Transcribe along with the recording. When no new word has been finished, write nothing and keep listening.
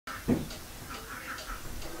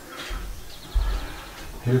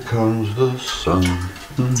Here comes the sun. Here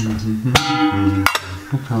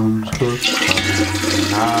comes the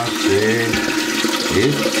sun. I say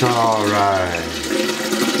it's alright.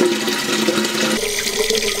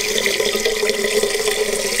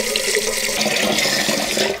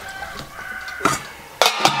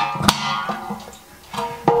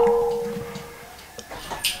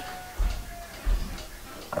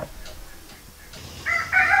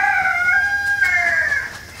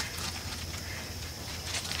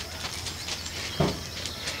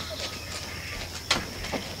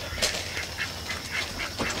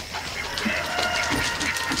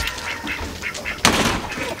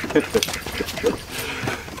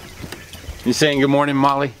 You saying good morning,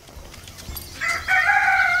 Molly?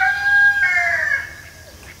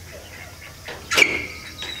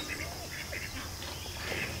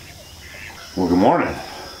 Well, good morning.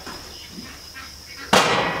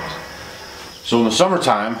 So in the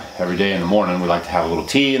summertime, every day in the morning, we like to have a little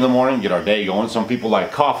tea in the morning, get our day going. Some people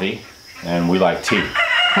like coffee, and we like tea.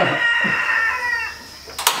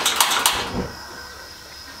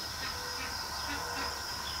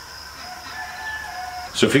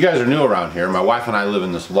 So if you guys are new around here, my wife and I live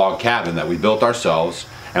in this log cabin that we built ourselves,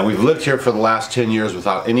 and we've lived here for the last 10 years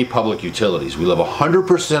without any public utilities. We live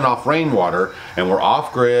 100% off rainwater, and we're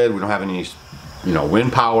off grid. We don't have any,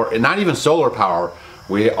 wind power, and not even solar power.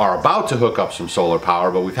 We are about to hook up some solar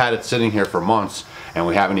power, but we've had it sitting here for months, and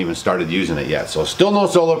we haven't even started using it yet. So still no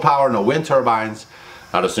solar power, no wind turbines,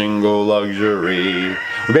 not a single luxury.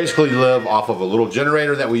 We basically live off of a little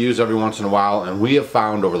generator that we use every once in a while, and we have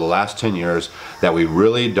found over the last 10 years that we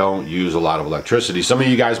really don't use a lot of electricity. Some of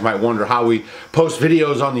you guys might wonder how we post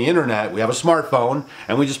videos on the internet. We have a smartphone,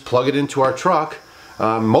 and we just plug it into our truck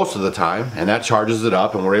most of the time, and that charges it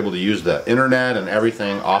up, and we're able to use the internet and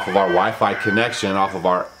everything off of our Wi-Fi connection, off of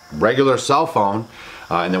our regular cell phone.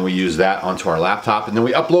 And then we use that onto our laptop, and then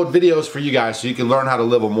we upload videos for you guys so you can learn how to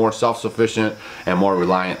live a more self-sufficient and more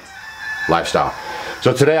reliant lifestyle.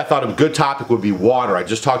 So today I thought a good topic would be water. I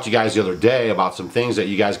just talked to you guys the other day about some things that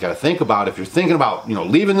you guys got to think about if you're thinking about,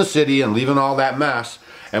 leaving the city and leaving all that mess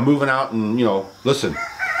and moving out and, listen.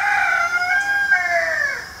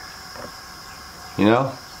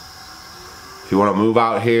 If you want to move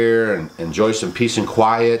out here and enjoy some peace and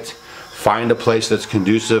quiet, find a place that's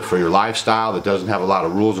conducive for your lifestyle that doesn't have a lot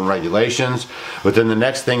of rules and regulations. But then the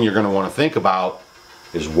next thing you're going to want to think about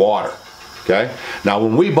is water. Okay? Now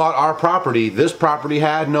when we bought our property, this property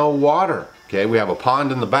had no water. Okay? We have a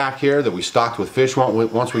pond in the back here that we stocked with fish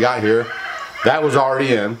once we got here. That was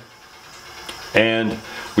already in. And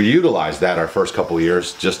we utilized that our first couple of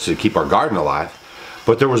years just to keep our garden alive.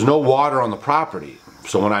 But there was no water on the property.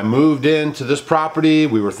 So when I moved into this property,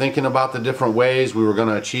 we were thinking about the different ways we were going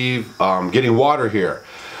to achieve getting water here.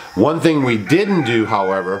 One thing we didn't do,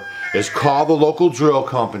 however, is call the local drill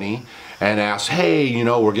company and ask, hey,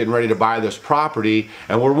 we're getting ready to buy this property,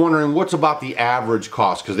 and we're wondering what's about the average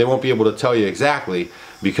cost, because they won't be able to tell you exactly,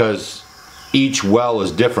 because each well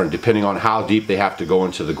is different depending on how deep they have to go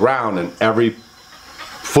into the ground, and every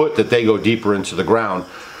foot that they go deeper into the ground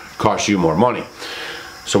costs you more money.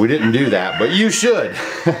 So we didn't do that, but you should.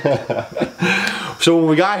 So when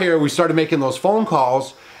we got here, we started making those phone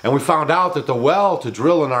calls, and we found out that the well to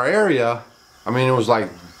drill in our area, it was like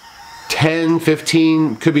 10,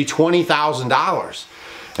 15, could be $20,000.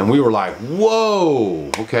 And we were like,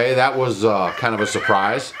 whoa, okay, that was kind of a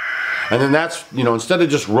surprise. And then that's, instead of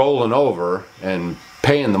just rolling over and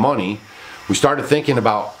paying the money, we started thinking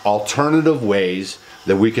about alternative ways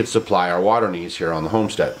that we could supply our water needs here on the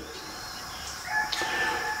homestead.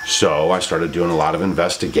 So I started doing a lot of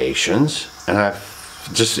investigations, and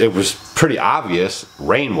it was pretty obvious,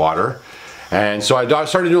 rainwater. And so I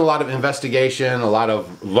started doing a lot of investigation, a lot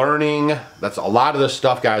of learning. That's a lot of this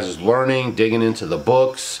stuff, guys, is learning, digging into the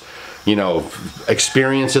books,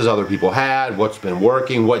 experiences other people had, what's been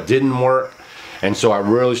working, what didn't work. And so I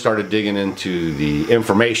really started digging into the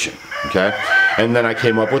information, okay? And then I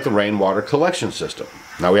came up with the rainwater collection system.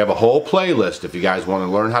 Now we have a whole playlist if you guys want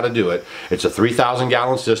to learn how to do it. It's a 3,000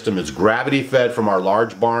 gallon system. It's gravity fed from our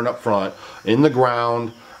large barn up front, in the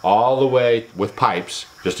ground, all the way with pipes,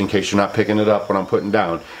 just in case you're not picking it up when I'm putting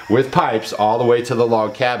down, with pipes all the way to the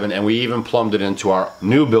log cabin, and we even plumbed it into our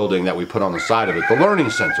new building that we put on the side of it, the Learning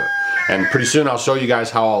Center. And pretty soon I'll show you guys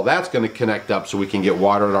how all that's going to connect up so we can get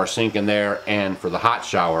water at our sink in there and for the hot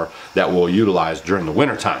shower that we'll utilize during the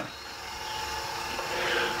winter time.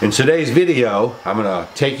 In today's video, I'm going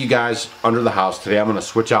to take you guys under the house. Today I'm going to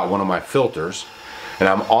switch out one of my filters, and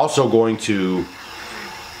I'm also going to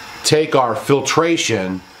take our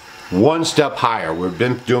filtration one step higher. We've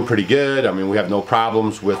been doing pretty good. I mean, we have no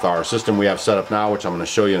problems with our system we have set up now, which I'm going to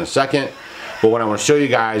show you in a second. But what I want to show you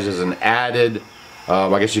guys is an added,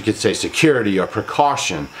 I guess you could say, security or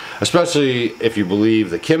precaution, especially if you believe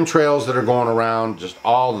the chemtrails that are going around, just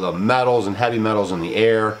all the metals and heavy metals in the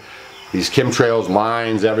air, these chemtrails,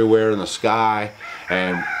 lines everywhere in the sky.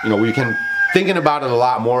 And you know, we've been thinking about it a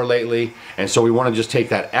lot more lately, and so we want to just take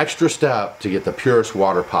that extra step to get the purest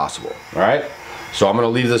water possible. All right, so I'm going to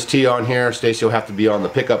leave this tea on here. Stacy will have to be on the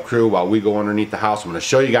pickup crew while we go underneath the house. I'm going to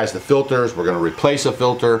show you guys the filters. We're going to replace a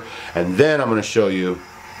filter, and then I'm going to show you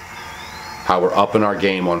how we're upping our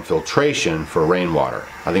game on filtration for rainwater.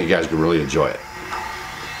 I think you guys could really enjoy it.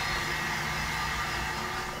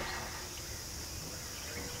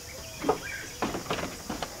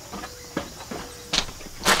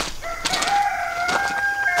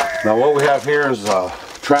 Now what we have here is a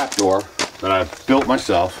trap door that I built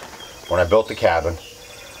myself when I built the cabin,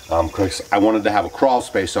 because I wanted to have a crawl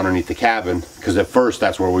space underneath the cabin, because at first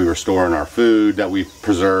that's where we were storing our food that we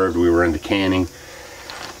preserved. We were into canning.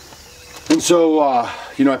 And so,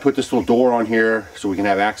 you know, I put this little door on here so we can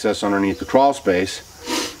have access underneath the crawl space.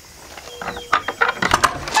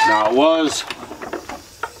 Now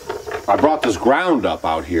I brought this ground up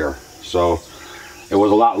out here, so it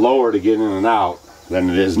was a lot lower to get in and out than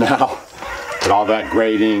it is now. But all that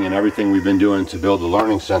grading and everything we've been doing to build the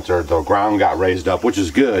learning center, the ground got raised up, which is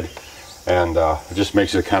good, and it just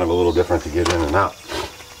makes it kind of a little different to get in and out.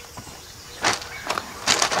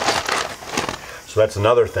 So that's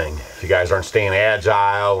another thing. If you guys aren't staying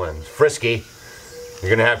agile and frisky,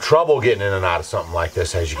 you're gonna have trouble getting in and out of something like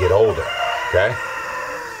this as you get older, okay?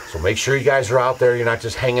 So make sure you guys are out there. You're not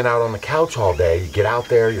just hanging out on the couch all day. You get out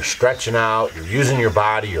there, you're stretching out, you're using your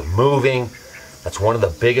body, you're moving. That's one of the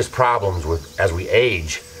biggest problems with as we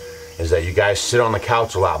age, is that you guys sit on the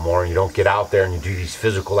couch a lot more and you don't get out there and you do these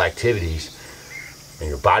physical activities, and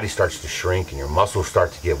your body starts to shrink and your muscles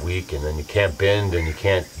start to get weak, and then you can't bend and you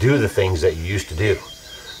can't do the things that you used to do.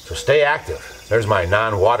 So stay active. There's my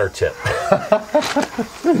non-water tip.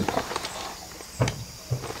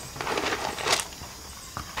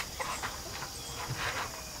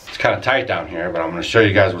 It's kind of tight down here, but I'm going to show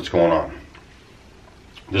you guys what's going on.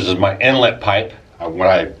 This is my inlet pipe. When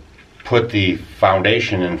I put the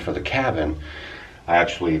foundation in for the cabin, I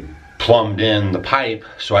actually plumbed in the pipe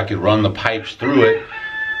so I could run the pipes through it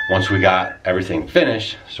once we got everything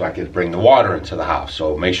finished, so I could bring the water into the house.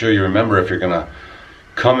 So make sure you remember, if you're gonna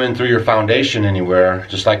come in through your foundation anywhere,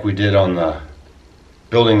 just like we did on the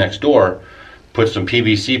building next door, put some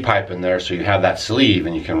PVC pipe in there so you have that sleeve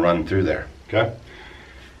and you can run through there, okay?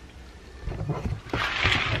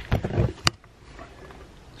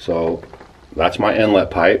 So that's my inlet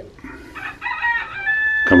pipe.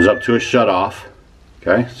 Comes up to a shut off.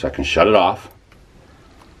 Okay, so I can shut it off.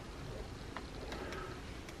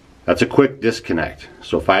 That's a quick disconnect.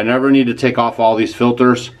 So if I never need to take off all these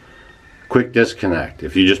filters, quick disconnect.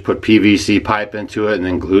 If you just put PVC pipe into it and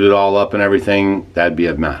then glued it all up and everything, that'd be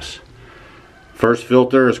a mess. First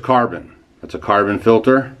filter is carbon. That's a carbon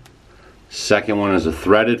filter. Second one is a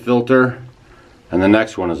threaded filter. And the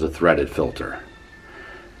next one is a threaded filter.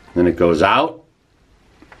 Then it goes out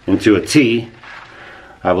into a T.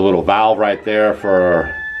 I have a little valve right there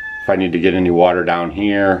for if I need to get any water down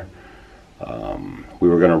here. We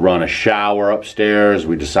were going to run a shower upstairs.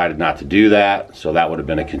 We decided not to do that, so that would have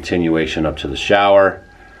been a continuation up to the shower.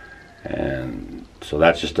 And so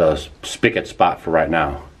that's just a spigot spot for right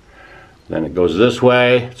now. Then it goes this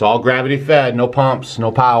way. It's all gravity fed, no pumps,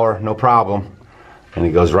 no power, no problem. And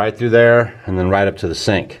it goes right through there and then right up to the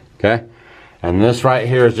sink, okay? And this right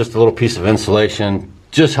here is just a little piece of insulation.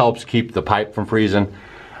 Just helps keep the pipe from freezing.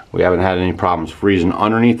 We haven't had any problems freezing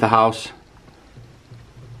underneath the house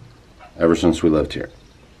ever since we lived here.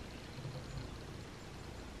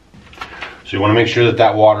 So you want to make sure that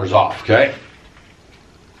that water's off, okay?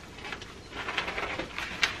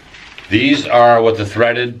 These are what the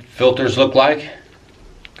threaded filters look like,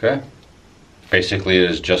 okay? Basically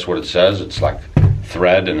it is just what it says. It's like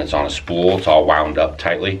thread and it's on a spool. It's all wound up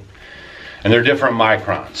tightly. And they're different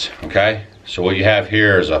microns, okay? So what you have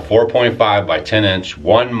here is a 4.5 by 10 inch,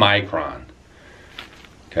 1 micron.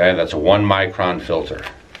 Okay, that's a 1 micron filter.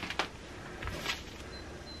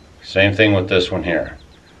 Same thing with this one here.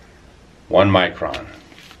 1 micron.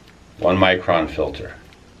 1 micron filter.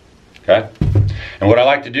 Okay? And what I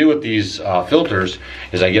like to do with these filters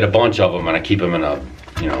is I get a bunch of them and I keep them in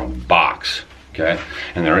a box. Okay?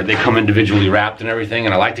 And they come individually wrapped and everything,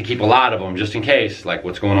 and I like to keep a lot of them just in case, like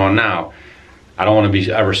what's going on now. I don't want to be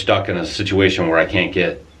ever stuck in a situation where I can't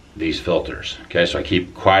get these filters. Okay, so I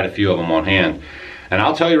keep quite a few of them on hand. And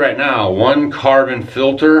I'll tell you right now, 1 carbon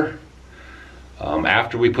filter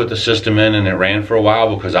After we put the system in and it ran for a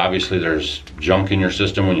while, because obviously there's junk in your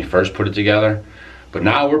system when you first put it together. But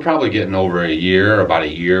now we're probably getting over a year, about a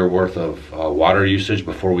year worth of water usage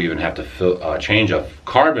before we even have to change a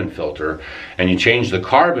carbon filter. And you change the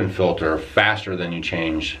carbon filter faster than you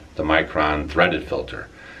change the micron threaded filter.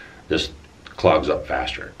 This clogs up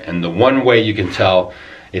faster. And the one way you can tell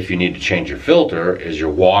if you need to change your filter is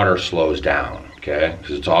your water slows down, okay?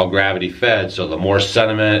 Because it's all gravity fed, so the more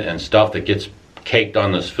sediment and stuff that gets caked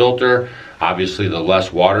on this filter, obviously the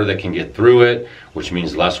less water that can get through it, which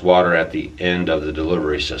means less water at the end of the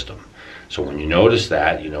delivery system. So when you notice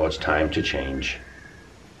that, you know it's time to change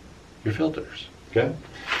your filters, okay?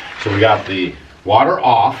 So we got the water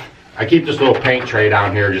off. I keep this little paint tray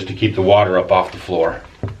down here just to keep the water up off the floor,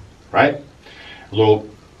 right? A little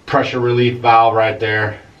pressure relief valve right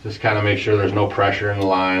there. Just kind of make sure there's no pressure in the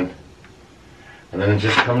line. And then it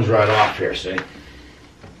just comes right off here, see?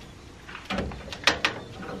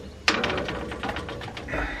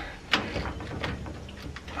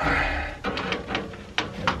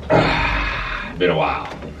 Been a while.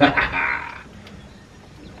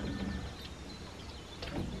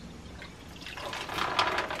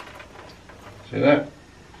 See that?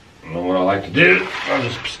 You know what I like to do? I'll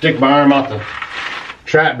just stick my arm out the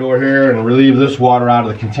trap door here and relieve this water out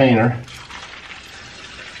of the container.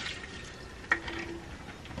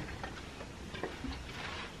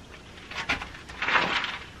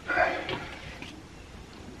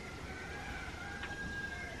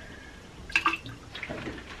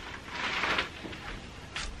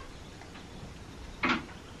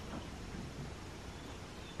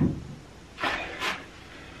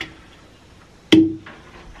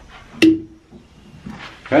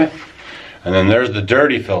 Okay, and then there's the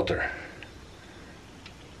dirty filter.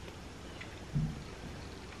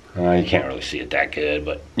 You can't really see it that good,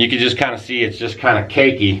 but you can just kind of see it's just kind of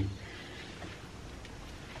cakey.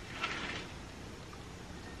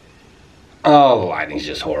 Oh, the lighting's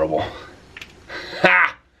just horrible.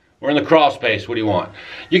 Ha! We're in the crawl space. What do you want?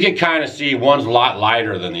 You can kind of see one's a lot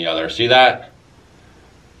lighter than the other. See that?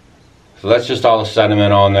 So that's just all the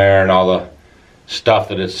sediment on there and all the stuff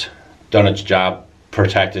that it's done its job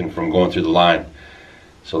protecting from going through the line.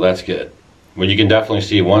 So that's good. But you can definitely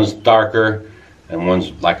see one's darker and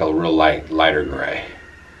one's like a real lighter gray.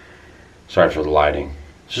 Sorry for the lighting.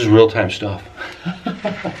 This is real-time stuff.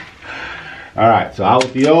 All right, so out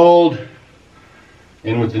with the old,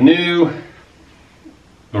 in with the new.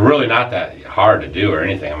 But really not that hard to do or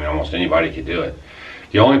anything. I mean, almost anybody could do it.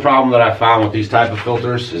 The only problem that I found with these type of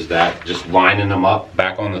filters is that just lining them up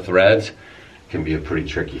back on the threads can be a pretty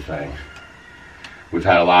tricky thing. We've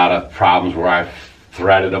had a lot of problems where I've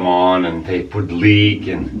threaded them on and they would leak,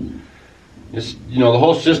 and just, you know, the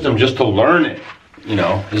whole system, just to learn it, you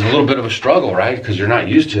know, is a little bit of a struggle, right? Because you're not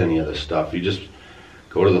used to any of this stuff. You just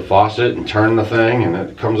go to the faucet and turn the thing and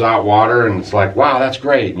it comes out water and it's like, wow, that's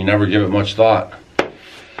great. And you never give it much thought.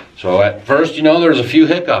 So at first, you know, there's a few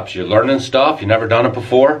hiccups. You're learning stuff, you've never done it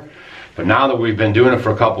before. But now that we've been doing it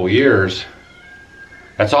for a couple of years,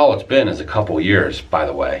 that's all it's been, is a couple of years, by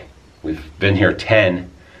the way. We've been here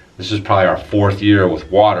 10. This is probably our 4th year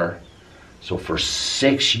with water. So for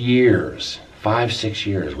 6 years, 5-6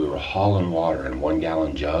 years, we were hauling water in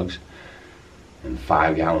 1-gallon jugs and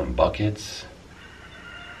 5-gallon buckets.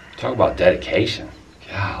 Talk about dedication.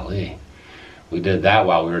 Golly. We did that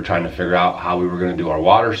while we were trying to figure out how we were going to do our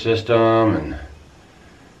water system, and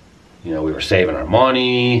you know, we were saving our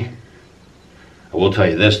money. I will tell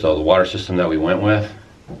you this though, the water system that we went with,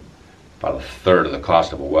 about 1/3 of the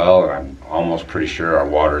cost of a well, and I'm almost pretty sure our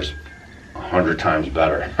water's 100 times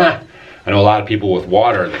better. I know a lot of people with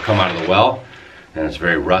water that come out of the well and it's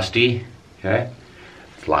very rusty, okay?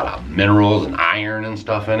 It's a lot of minerals and iron and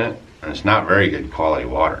stuff in it, and it's not very good quality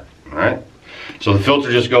water, all right? So the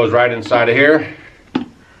filter just goes right inside of here,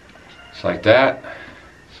 just like that,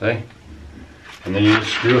 see? And then you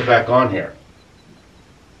just screw it back on here.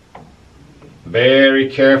 Very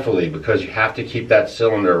carefully, because you have to keep that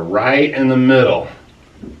cylinder right in the middle,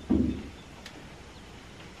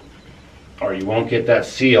 or you won't get that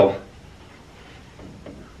seal.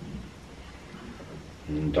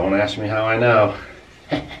 And don't ask me how I know.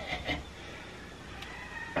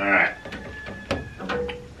 Alright.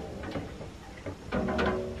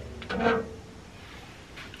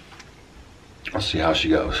 Let's see how she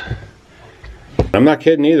goes. I'm not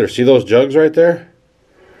kidding either. See those jugs right there?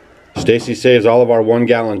 Stacy saves all of our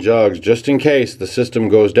 1-gallon jugs just in case the system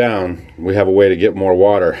goes down. We have a way to get more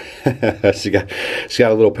water. She got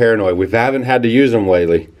a little paranoid. We haven't had to use them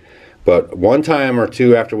lately, but one time or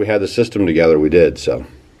two after we had the system together, we did. So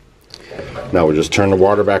now we'll just turn the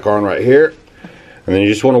water back on right here, and then you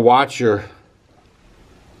just want to watch your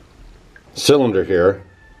cylinder here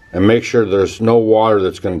and make sure there's no water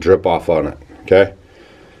that's going to drip off on it, okay?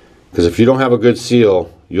 Because if you don't have a good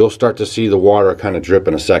seal, you'll start to see the water kind of drip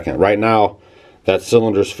in a second. Right now, that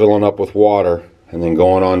cylinder's filling up with water and then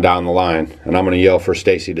going on down the line. And I'm going to yell for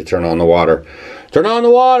Stacy to turn on the water. Turn on the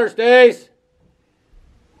water, Stace!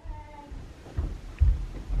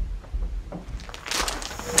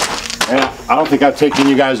 Yeah, I don't think I've taken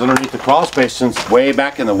you guys underneath the crawl space since way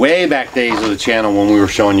back in the way back days of the channel when we were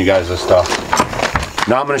showing you guys this stuff.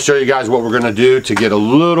 Now I'm going to show you guys what we're going to do to get a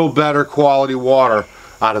little better quality water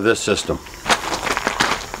out of this system.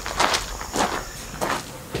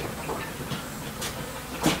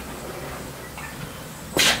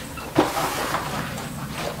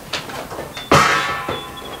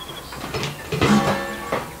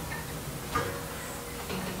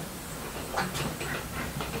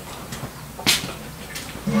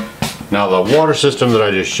 Now the water system that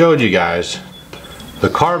I just showed you guys, the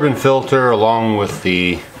carbon filter along with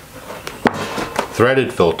the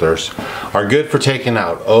threaded filters are good for taking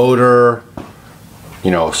out odor,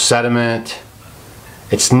 sediment.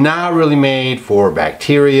 It's not really made for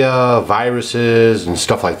bacteria, viruses, and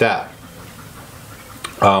stuff like that.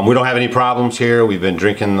 We don't have any problems here. We've been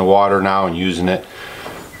drinking the water now and using it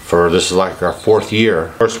for, this is like our 4th year.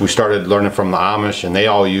 First we started learning from the Amish, and they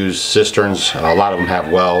all use cisterns. A lot of them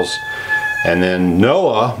have wells. And then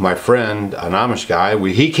Noah, my friend, an Amish guy,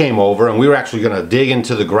 he came over and we were actually going to dig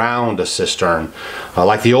into the ground a cistern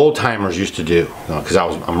like the old timers used to do, because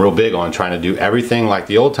I'm real big on trying to do everything like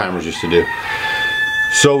the old timers used to do.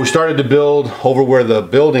 So we started to build over where the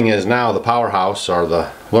building is now, the powerhouse or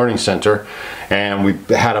the learning center, and we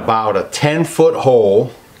had about a 10-foot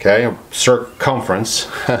hole, okay, circumference,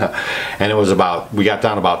 and it was about, we got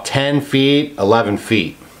down about 10 feet, 11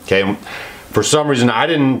 feet, okay. For some reason I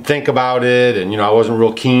didn't think about it, and I wasn't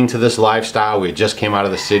real keen to this lifestyle. We had just came out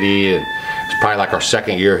of the city, and it's probably like our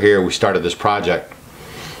 2nd year here we started this project.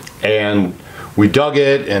 And we dug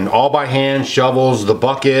it, and all by hand, shovels, the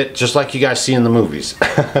bucket, just like you guys see in the movies.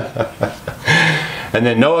 And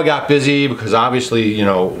then Noah got busy because obviously,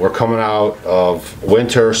 we're coming out of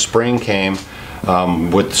winter, spring came.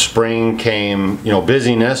 With spring came,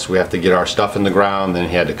 busyness. We have to get our stuff in the ground. Then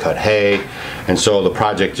he had to cut hay, and so the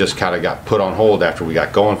project just kind of got put on hold after we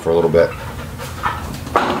got going for a little bit.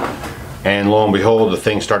 And lo and behold, the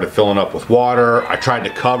thing started filling up with water. I tried to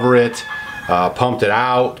cover it, pumped it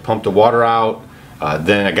out, pumped the water out.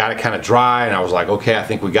 Then I got it kind of dry, and I was like, okay, I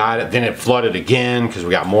think we got it. Then it flooded again because we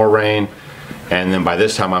got more rain. And then by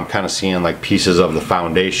this time, I'm kind of seeing like pieces of the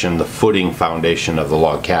foundation, the footing foundation of the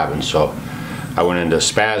log cabin. So I went into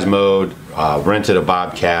spaz mode, rented a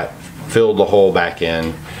Bobcat, filled the hole back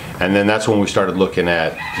in, and then that's when we started looking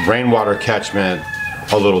at rainwater catchment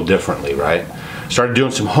a little differently, right? Started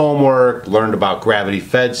doing some homework, learned about gravity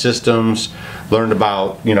fed systems, learned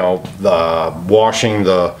about, the washing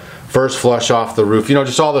the first flush off the roof,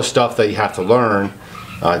 just all the stuff that you have to learn.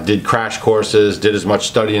 Did crash courses, did as much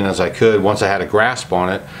studying as I could. Once I had a grasp on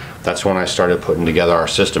it, that's when I started putting together our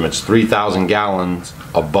system. It's 3,000 gallons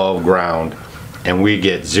above ground, and we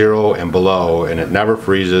get 0 and below, and it never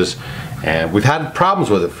freezes. And we've had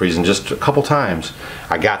problems with it freezing just a couple times.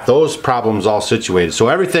 I got those problems all situated. So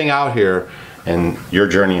everything out here, and your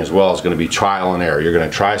journey as well, is going to be trial and error. You're going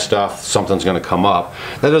to try stuff, something's going to come up.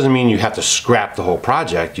 That doesn't mean you have to scrap the whole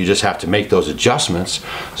project. You just have to make those adjustments,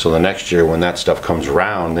 so the next year when that stuff comes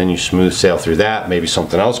around, then you smooth sail through that. Maybe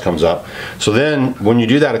something else comes up. So then when you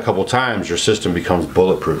do that a couple times, your system becomes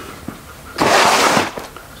bulletproof.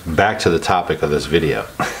 Back to the topic of this video.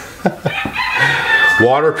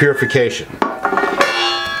 Water purification.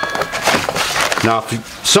 Now,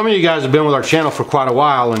 if some of you guys have been with our channel for quite a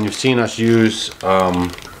while and you've seen us use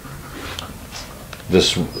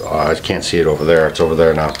this, I can't see it over there, it's over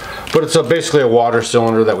there now, but it's basically a water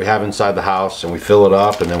cylinder that we have inside the house, and we fill it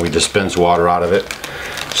up and then we dispense water out of it.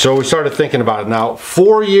 So we started thinking about it. Now,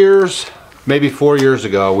 maybe 4 years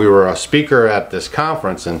ago, we were a speaker at this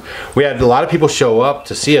conference, and we had a lot of people show up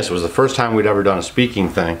to see us. It was the first time we'd ever done a speaking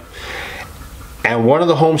thing. And one of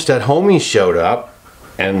the Homestead homies showed up,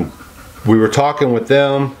 and we were talking with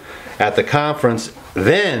them at the conference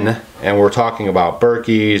then, and we're talking about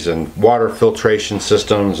Berkeys and water filtration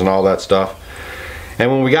systems and all that stuff.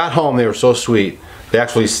 And when we got home, they were so sweet. They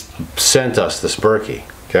actually sent us this Berkey,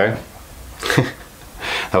 okay?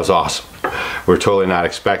 That was awesome. We were totally not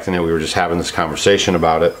expecting it. We were just having this conversation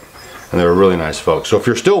about it, and they were really nice folks. So if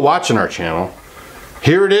you're still watching our channel,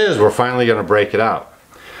 here it is. We're finally going to break it out.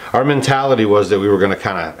 Our mentality was that we were going to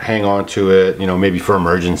kind of hang on to it, maybe for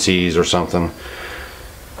emergencies or something.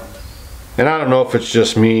 And I don't know if it's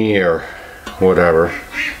just me or whatever,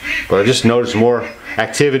 but I just noticed more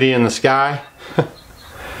activity in the sky.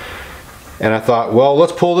 And I thought, well,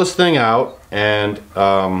 let's pull this thing out and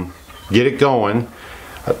get it going.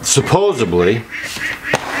 Supposedly,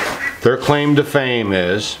 their claim to fame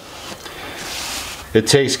is it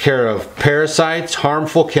takes care of parasites,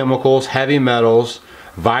 harmful chemicals, heavy metals,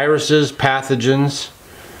 viruses, pathogens,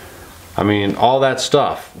 I mean, all that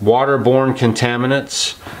stuff. Waterborne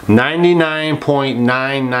contaminants,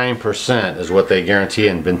 99.99% is what they guarantee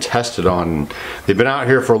and been tested on. They've been out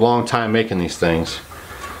here for a long time making these things.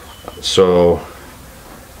 So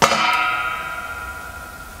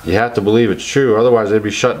you have to believe it's true, otherwise they'd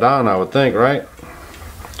be shut down, I would think, right?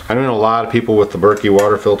 I know a lot of people with the Berkey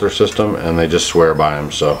water filter system and they just swear by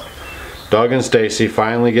them. So Doug and Stacy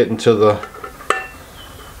finally getting to the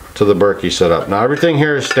Berkey setup. Now everything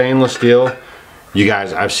here is stainless steel. You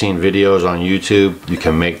guys, I've seen videos on YouTube. You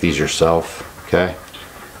can make these yourself, okay?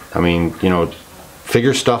 I mean, you know,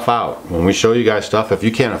 figure stuff out. When we show you guys stuff, if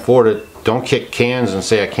you can't afford it, don't kick cans and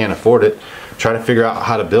say I can't afford it. Try to figure out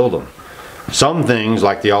how to build them. Some things,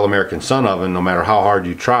 like the All-American Sun Oven, no matter how hard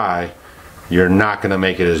you try, you're not going to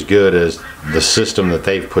make it as good as the system that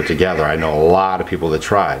they've put together. I know a lot of people that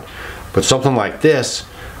tried. But something like this,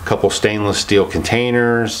 a couple stainless steel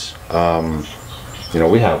containers, you know,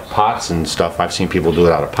 we have pots and stuff. I've seen people do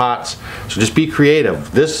it out of pots. So just be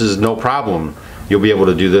creative. This is no problem. You'll be able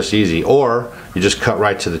to do this easy. Or you just cut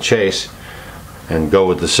right to the chase and go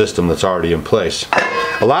with the system that's already in place.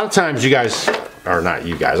 A lot of times you guys, or not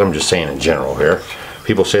you guys, I'm just saying in general here,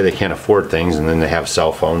 people say they can't afford things and then they have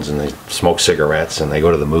cell phones and they smoke cigarettes and they go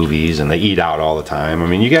to the movies and they eat out all the time. I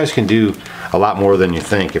mean, you guys can do a lot more than you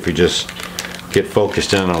think if you just get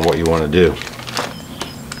focused in on what you want to do.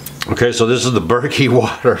 Okay, so this is the Berkey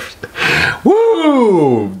water.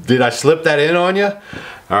 Woo! Did I slip that in on you? All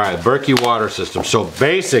right, Berkey water system. So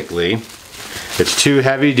basically, it's two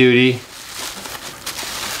heavy-duty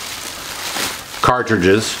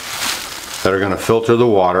cartridges that are going to filter the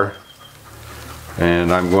water.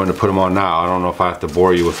 And I'm going to put them on now. I don't know if I have to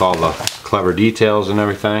bore you with all the clever details and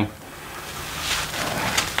everything.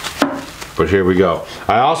 But here we go.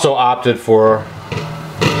 I also opted for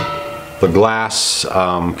the glass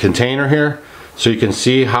container here, so you can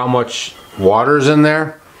see how much water is in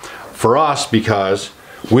there. For us, because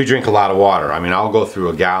we drink a lot of water. I mean, I'll go through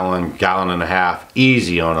a gallon, gallon and a half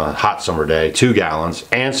easy on a hot summer day, 2 gallons,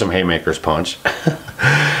 and some Haymaker's Punch.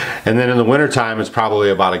 And then in the winter time, it's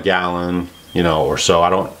probably about a gallon, you know, or so.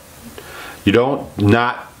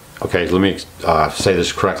 Okay, let me say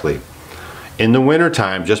this correctly. In the winter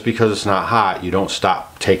time, just because it's not hot, you don't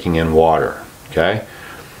stop taking in water, okay?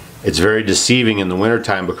 It's very deceiving in the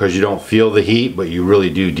wintertime because you don't feel the heat, but you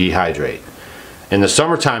really do dehydrate. In the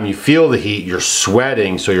summertime, you feel the heat, you're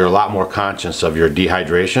sweating, so you're a lot more conscious of your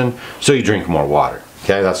dehydration, so you drink more water.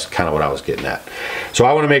 Okay, that's kind of what I was getting at. So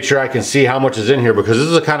I want to make sure I can see how much is in here because this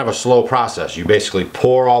is a kind of a slow process. You basically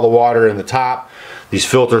pour all the water in the top. These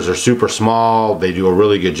filters are super small, they do a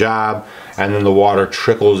really good job, and then the water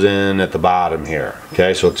trickles in at the bottom here.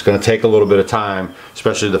 Okay, so it's going to take a little bit of time,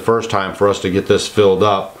 especially the first time, for us to get this filled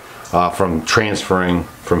up. From transferring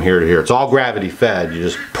from here to here. It's all gravity fed. You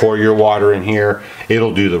just pour your water in here,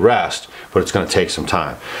 it'll do the rest, but it's going to take some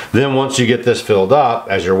time. Then once you get this filled up,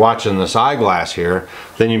 as you're watching this eyeglass here,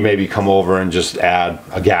 then you maybe come over and just add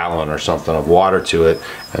a gallon or something of water to it,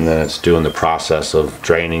 and then it's doing the process of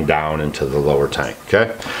draining down into the lower tank.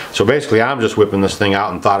 Okay, so basically I'm just whipping this thing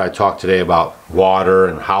out and thought I'd talk today about water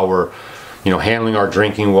and how we're, you know, handling our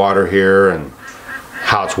drinking water here and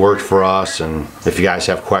how it's worked for us, and if you guys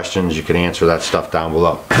have questions you can answer that stuff down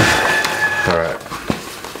below. Alright,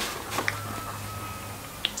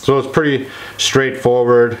 so it's pretty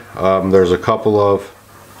straightforward. There's a couple of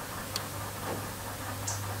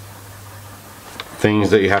things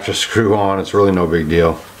that you have to screw on. It's really no big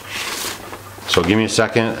deal. So give me a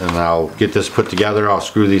second and I'll get this put together. I'll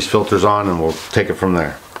screw these filters on and we'll take it from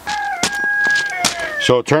there.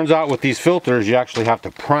 So it turns out with these filters you actually have to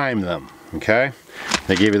prime them, okay?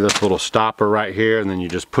 They give you this little stopper right here, and then you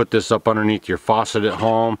just put this up underneath your faucet at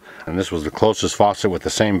home, and this was the closest faucet with the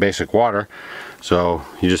same basic water. So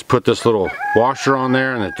you just put this little washer on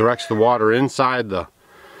there and it directs the water inside the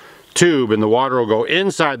tube, and the water will go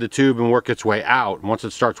inside the tube and work its way out. And once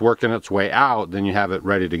it starts working its way out, then you have it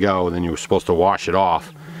ready to go, and then you're supposed to wash it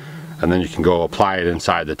off, and then you can go apply it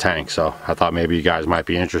inside the tank. So I thought maybe you guys might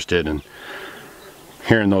be interested in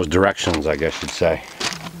hearing those directions, I guess you'd say.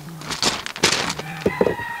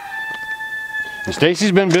 And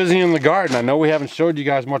Stacy's been busy in the garden. I know we haven't showed you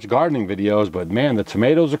guys much gardening videos, but man, the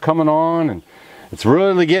tomatoes are coming on and it's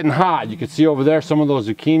really getting hot. You can see over there some of those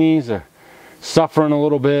zucchinis are suffering a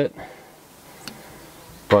little bit.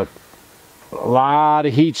 But A lot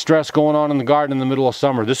of heat stress going on in the garden in the middle of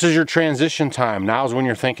summer. This is your transition time. Now is when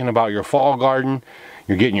you're thinking about your fall garden.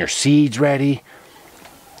 You're getting your seeds ready.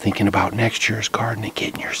 Thinking about next year's garden and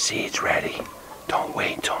getting your seeds ready. Don't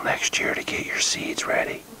wait until next year to get your seeds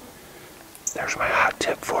ready. There's my hot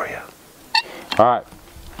tip for you. All right,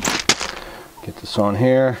 get this on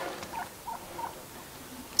here.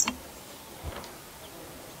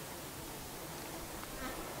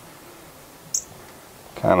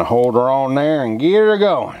 Kind of hold her on there and get her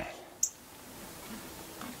going.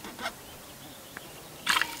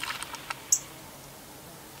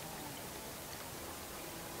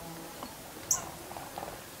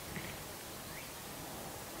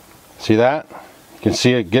 See that? You can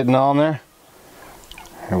see it getting on there.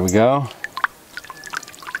 Here we go.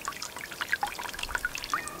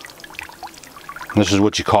 This is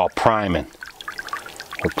what you call priming.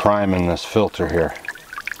 We're priming this filter here.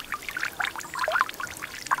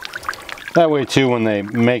 That way too, when they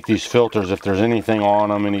make these filters, if there's anything on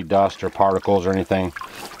them, any dust or particles or anything,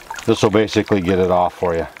 this will basically get it off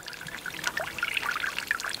for you.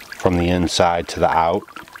 From the inside to the out.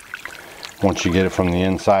 Once you get it from the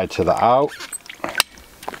inside to the out,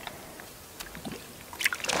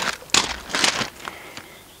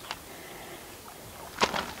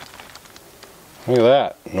 look at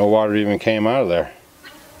that. No water even came out of there.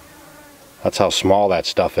 That's how small that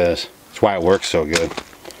stuff is. That's why it works so good.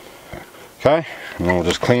 Okay, and then we'll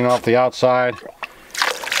just clean off the outside.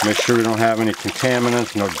 Make sure we don't have any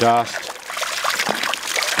contaminants, no dust.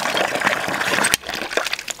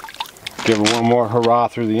 Give it one more hurrah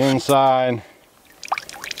through the inside.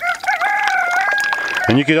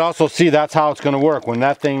 And you can also see that's how it's going to work. When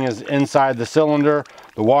that thing is inside the cylinder,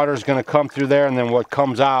 the water is going to come through there, and then what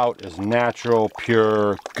comes out is natural,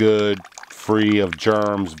 pure, good, free of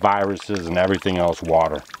germs, viruses, and everything else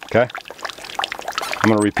water. Okay? I'm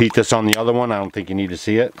going to repeat this on the other one. I don't think you need to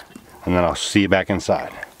see it. And then I'll see you back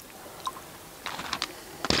inside.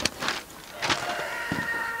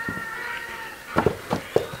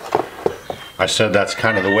 I said that's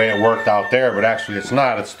kind of the way it worked out there, but actually it's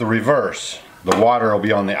not. It's the reverse. The water will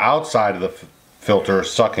be on the outside of the filter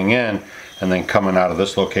sucking in and then coming out of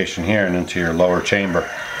this location here and into your lower chamber.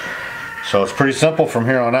 So it's pretty simple from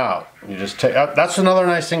here on out. You just take, that's another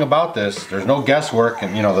nice thing about this. There's no guesswork,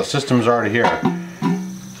 and you know the system's already here.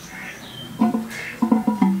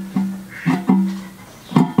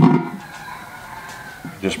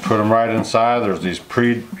 Just put them right inside. There's these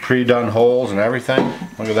pre-done holes and everything.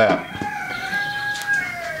 Look at that.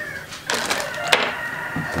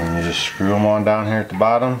 And you just screw them on down here at the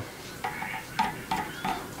bottom.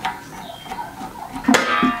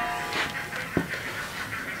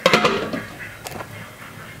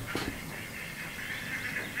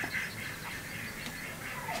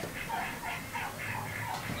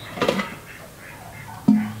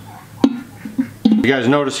 You guys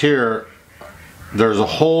notice here, there's a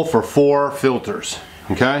hole for 4 filters.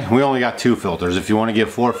 Okay, we only got 2 filters. If you want to get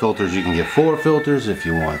 4 filters, you can get 4 filters. If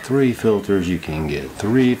you want 3 filters, you can get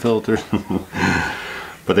 3 filters.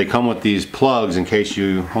 But they come with these plugs in case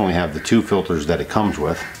you only have the 2 filters that it comes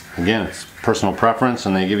with. Again, it's personal preference,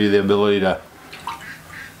 and they give you the ability to,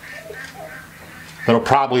 that'll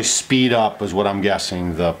probably speed up, is what I'm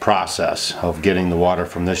guessing, the process of getting the water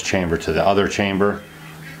from this chamber to the other chamber.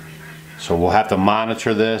 So we'll have to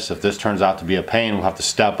monitor this. If this turns out to be a pain, we'll have to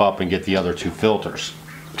step up and get the other 2 filters.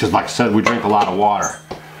 Because like I said, we drink a lot of water.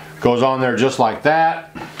 Goes on there just like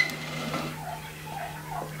that.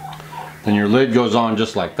 Then your lid goes on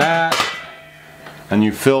just like that. And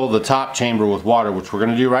you fill the top chamber with water, which we're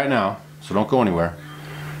going to do right now. So don't go anywhere.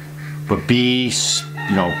 But be,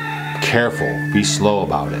 you know, careful. Be slow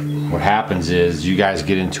about it. What happens is you guys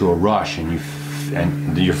get into a rush and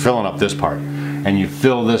you're filling up this part. And you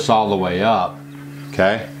fill this all the way up,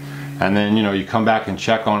 okay? And then, you know, you come back and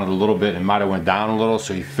check on it a little bit. It might have went down a little,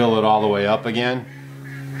 so you fill it all the way up again.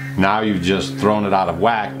 Now you've just thrown it out of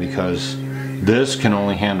whack, because this can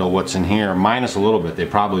only handle what's in here, minus a little bit. They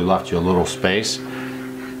probably left you a little space.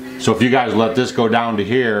 So if you guys let this go down to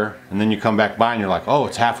here, and then you come back by and you're like, oh,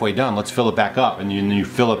 it's halfway done, let's fill it back up. And you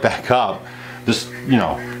fill it back up. This, you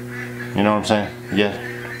know what I'm saying? Yeah,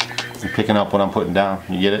 you're picking up what I'm putting down.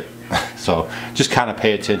 You get it? So just kind of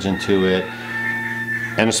pay attention to it,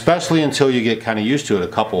 and especially until you get kind of used to it, a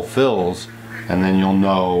couple fills, and then you'll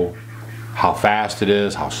know how fast it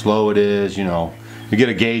is, how slow it is, you know, you get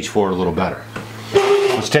a gauge for it a little better.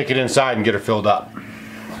 Let's take it inside and get her filled up.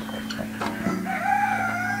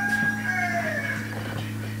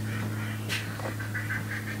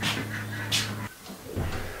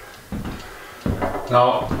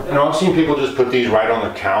 Now, you know, I've seen people just put these right on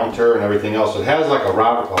the counter and everything else. It has like a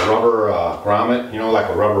rubber grommet, you know, like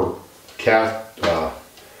a rubber cast,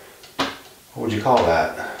 what would you call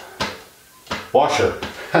that? Washer.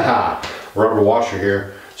 Rubber washer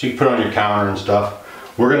here. So you can put it on your counter and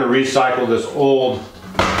stuff. We're going to recycle this old,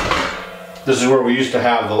 this is where we used to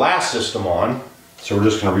have the last system on. So we're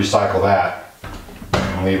just going to recycle that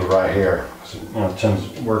and leave it right here. So, you know,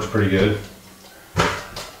 it works pretty good.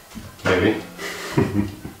 Maybe.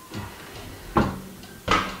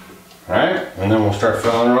 Alright, and then we'll start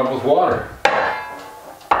filling her up with water.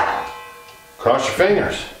 Cross your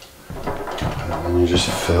fingers. And then you just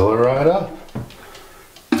fill her right up.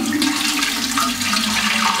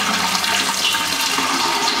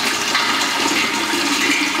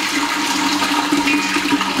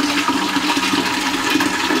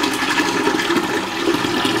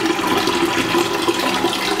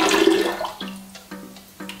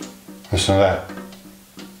 Listen to that.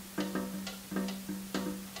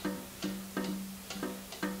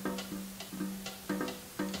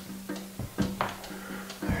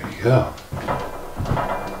 There you go.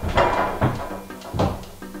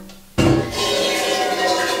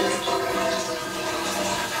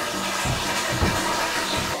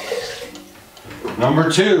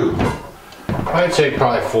 Number 2. I'd say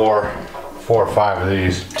probably four or five of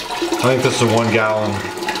these. I think this is a 1 gallon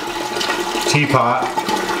teapot.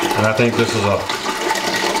 And I think this is a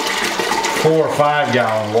 4 or 5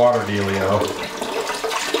 gallon water dealio.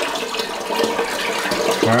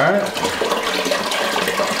 Alright.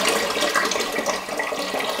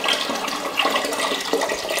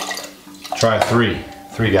 Try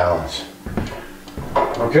 3 gallons.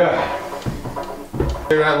 Okay.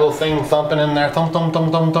 Hear that little thing thumping in there? Thump, thump,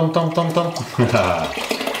 thump, thump, thump, thump, thump, thump.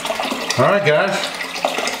 Alright guys.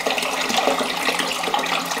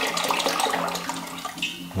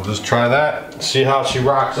 We'll just try that and see how she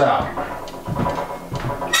rocks out.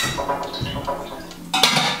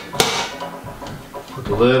 Put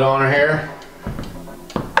the lid on her here.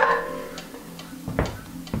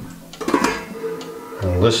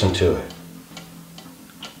 And listen to it.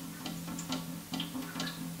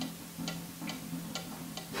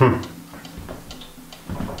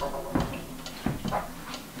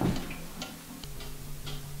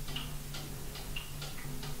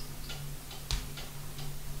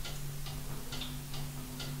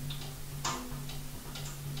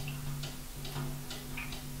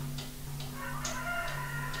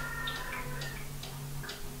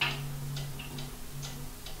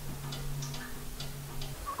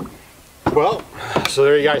 Well, so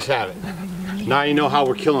there you guys have it. Now you know how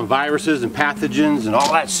we're killing viruses and pathogens and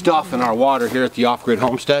all that stuff in our water here at the Off-Grid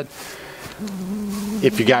Homestead.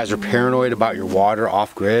 If you guys are paranoid about your water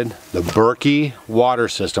off-grid, the Berkey water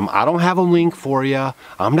system, I don't have a link for you.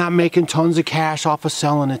 I'm not making tons of cash off of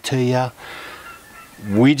selling it to you.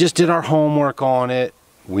 We just did our homework on it.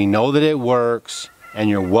 We know that it works, and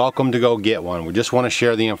you're welcome to go get one. We just want to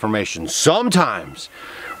share the information. Sometimes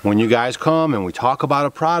when you guys come and we talk about a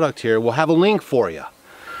product here, we'll have a link for you.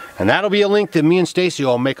 And that'll be a link that me and Stacy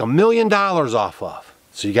will make $1 million off of.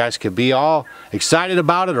 So you guys could be all excited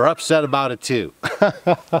about it or upset about it too.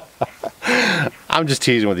 I'm just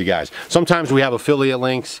teasing with you guys. Sometimes we have affiliate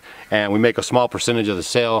links and we make a small percentage of the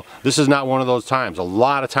sale. This is not one of those times. A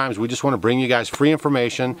lot of times we just want to bring you guys free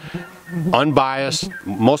information, unbiased.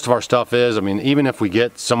 Most of our stuff is, I mean, even if we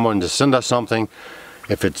get someone to send us something,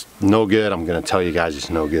 if it's no good, I'm going to tell you guys it's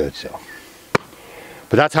no good. So,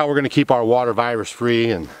 but that's how we're going to keep our water virus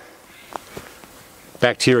free and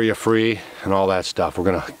bacteria free and all that stuff. We're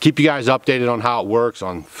going to keep you guys updated on how it works,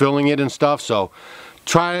 on filling it and stuff. So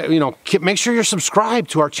try, you know, make sure you're subscribed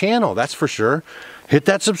to our channel. That's for sure. Hit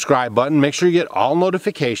that subscribe button. Make sure you get all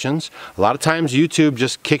notifications. A lot of times YouTube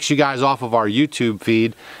just kicks you guys off of our YouTube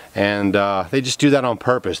feed, and they just do that on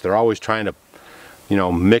purpose. They're always trying to, you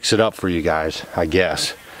know, mix it up for you guys, I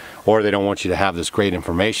guess. Or they don't want you to have this great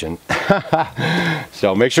information.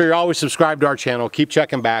 So make sure you're always subscribed to our channel. Keep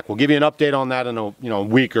checking back. We'll give you an update on that in a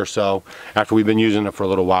week or so after we've been using it for a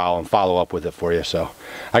little while and follow up with it for you. So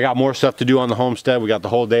I got more stuff to do on the homestead. We got the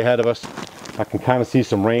whole day ahead of us. I can kind of see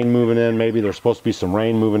some rain moving in. Maybe there's supposed to be some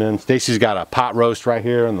rain moving in. Stacy's got a pot roast right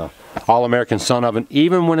here in the All-American Sun Oven.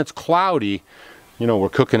 Even when it's cloudy, you know, we're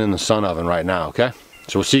cooking in the sun oven right now, okay?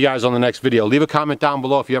 So we'll see you guys on the next video. Leave a comment down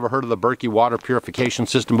below if you ever heard of the Berkey water purification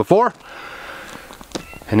system before.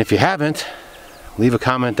 And if you haven't, leave a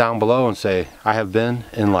comment down below and say, I have been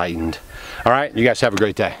enlightened. All right, you guys have a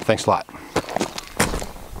great day. Thanks a lot.